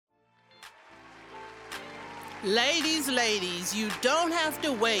Ladies, you don't have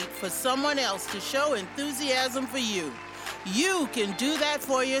to wait for someone else to show enthusiasm for you. You can do that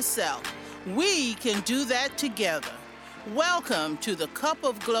for yourself. We can do that together. Welcome to the Cup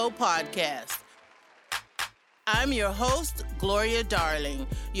of Glow podcast. I'm your host, Gloria Darling,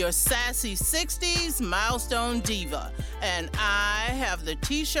 your sassy 60s milestone diva, and I have the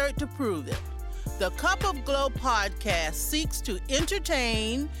t-shirt to prove it. The Cup of Glow podcast seeks to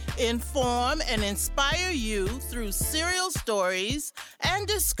entertain, inform, and inspire you through serial stories and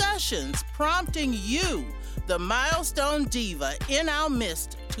discussions, prompting you, the milestone diva in our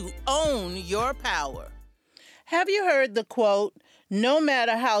midst, to own your power. Have you heard the quote, "No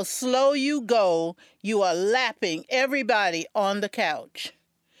matter how slow you go, you are lapping everybody on the couch"?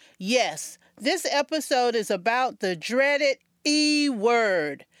 Yes, this episode is about the dreaded E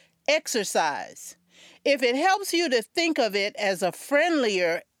word, exercise. If it helps you to think of it as a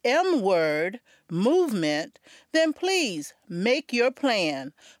friendlier M word, movement, then please make your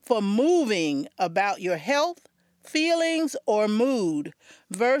plan for moving about your health, feelings, or mood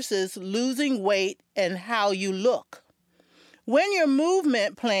versus losing weight and how you look. When your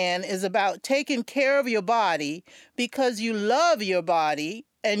movement plan is about taking care of your body because you love your body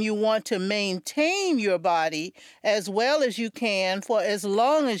and you want to maintain your body as well as you can for as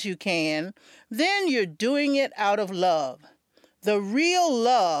long as you can, then you're doing it out of love. The real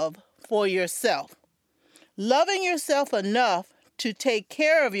love for yourself. Loving yourself enough to take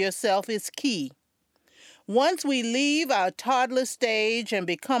care of yourself is key. Once we leave our toddler stage and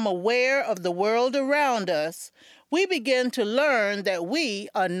become aware of the world around us, we begin to learn that we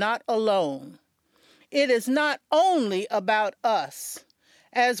are not alone. It is not only about us.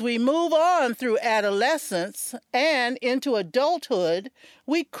 As we move on through adolescence and into adulthood,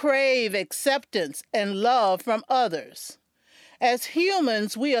 we crave acceptance and love from others. As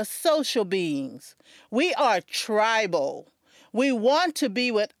humans, we are social beings. We are tribal. We want to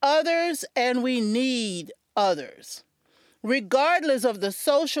be with others and we need others. Regardless of the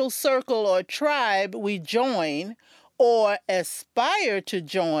social circle or tribe we join or aspire to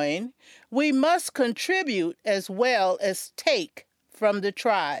join, we must contribute as well as take from the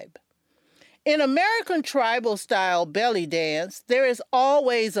tribe. In American tribal style belly dance, there is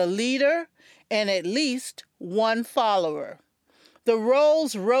always a leader and at least one follower. The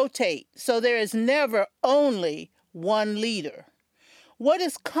roles rotate, so there is never only one leader. What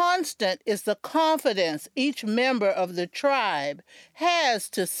is constant is the confidence each member of the tribe has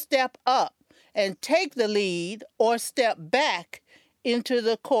to step up and take the lead or step back into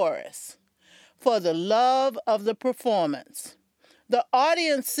the chorus for the love of the performance. The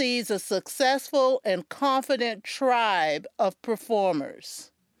audience sees a successful and confident tribe of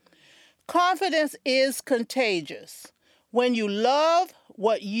performers. Confidence is contagious. When you love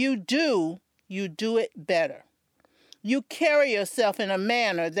what you do it better. You carry yourself in a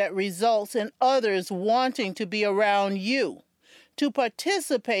manner that results in others wanting to be around you, to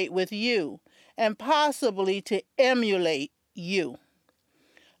participate with you, and possibly to emulate you.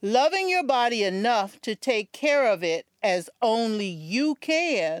 Loving your body enough to take care of it as only you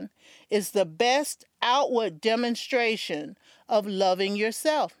can is the best outward demonstration of loving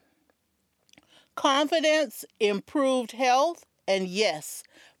yourself. Confidence, improved health, and yes,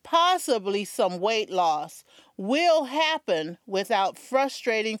 possibly some weight loss will happen without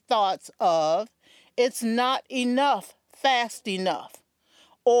frustrating thoughts of, "It's not enough fast enough,"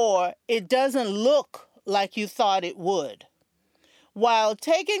 or "It doesn't look like you thought it would." While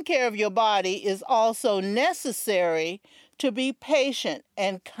taking care of your body is also necessary to be patient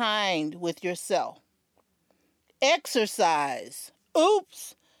and kind with yourself. Exercise,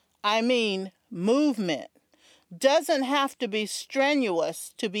 movement, doesn't have to be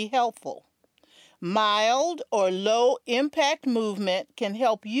strenuous to be helpful. Mild or low impact movement can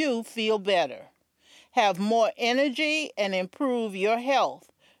help you feel better, have more energy, and improve your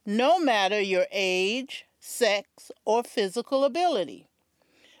health, no matter your age, sex, or physical ability.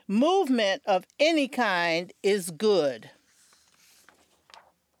 Movement of any kind is good.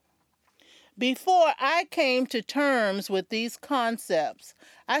 Before I came to terms with these concepts,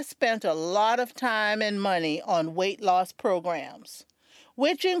 I spent a lot of time and money on weight loss programs,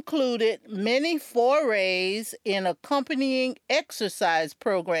 which included many forays in accompanying exercise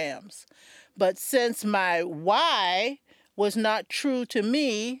programs. But since my why was not true to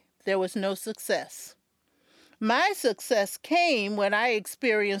me, there was no success. My success came when I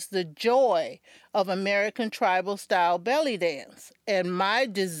experienced the joy of American tribal style belly dance and my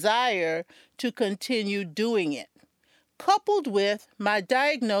desire to continue doing it, coupled with my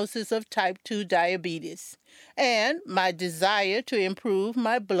diagnosis of type 2 diabetes and my desire to improve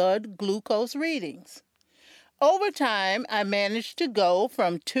my blood glucose readings. over time, I managed to go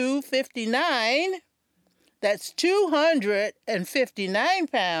from 259, that's 259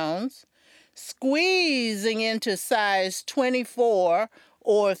 pounds, squeezing into size 24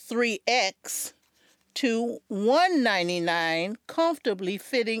 or 3X, to 199, comfortably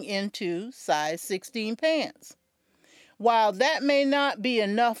fitting into size 16 pants. While that may not be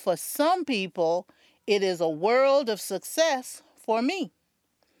enough for some people, it is a world of success for me.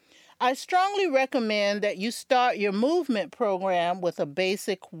 I strongly recommend that you start your movement program with a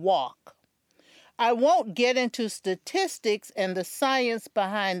basic walk. I won't get into statistics and the science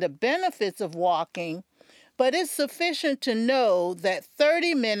behind the benefits of walking, but it's sufficient to know that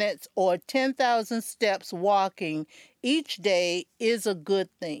 30 minutes or 10,000 steps walking each day is a good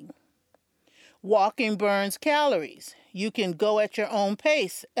thing. Walking burns calories. You can go at your own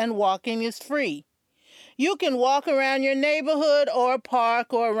pace, and walking is free. You can walk around your neighborhood or a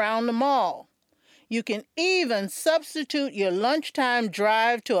park or around the mall. You can even substitute your lunchtime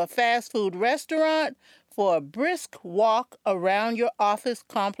drive to a fast food restaurant for a brisk walk around your office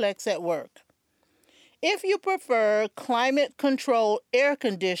complex at work. If you prefer climate-controlled air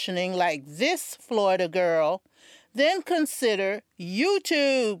conditioning like this Florida girl, then consider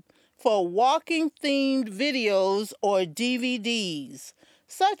YouTube for walking-themed videos or DVDs,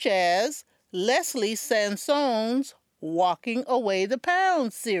 such as Leslie Sanson's Walking Away the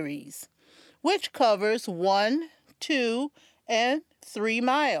Pound series, which covers 1, 2, and 3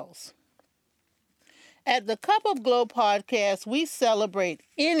 miles. At the Cup of Glow podcast, we celebrate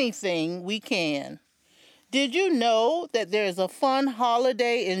anything we can. Did you know that there's a fun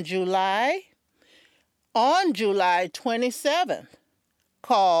holiday in July? On July 27th,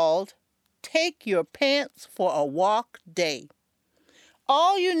 called Take Your Pants for a Walk Day.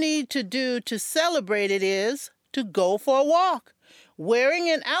 All you need to do to celebrate it is to go for a walk, wearing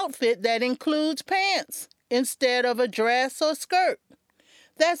an outfit that includes pants instead of a dress or skirt.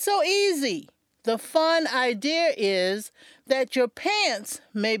 That's so easy. The fun idea is that your pants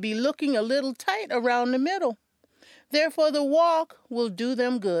may be looking a little tight around the middle. Therefore, the walk will do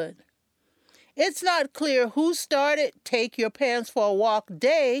them good. It's not clear who started Take Your Pants for a Walk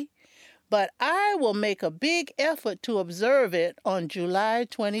Day, but I will make a big effort to observe it on July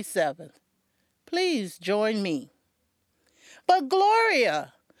 27th. Please join me. But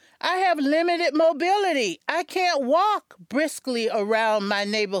Gloria, I have limited mobility. I can't walk briskly around my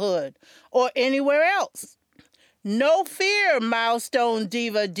neighborhood or anywhere else. No fear, Milestone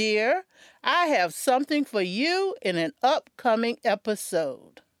Diva dear. I have something for you in an upcoming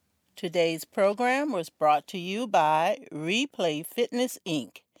episode. Today's program was brought to you by Replay Fitness,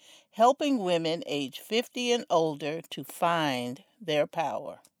 Inc., helping women age 50 and older to find their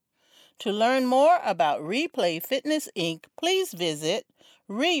power. To learn more about Replay Fitness, Inc., please visit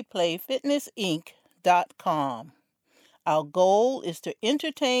replayfitnessinc.com. Our goal is to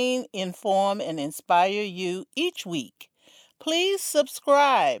entertain, inform, and inspire you each week. Please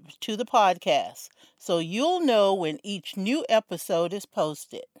subscribe to the podcast so you'll know when each new episode is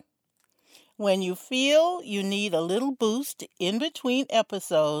posted. When you feel you need a little boost in between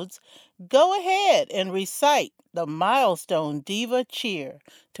episodes, go ahead and recite the Milestone Diva cheer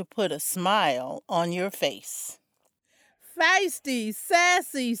to put a smile on your face. Feisty,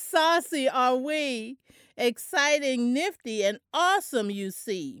 sassy, saucy are we, exciting, nifty, and awesome you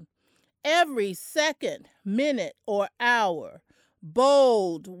see. Every second, minute, or hour,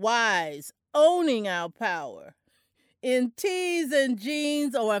 bold, wise, owning our power. In tees and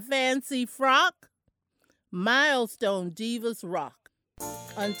jeans or a fancy frock, Milestone Divas rock.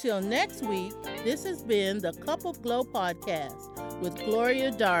 Until next week, this has been the Cup of Glow podcast with Gloria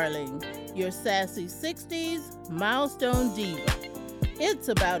Darling, your sassy 60s Milestone Diva. It's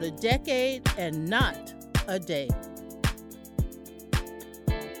about a decade and not a day.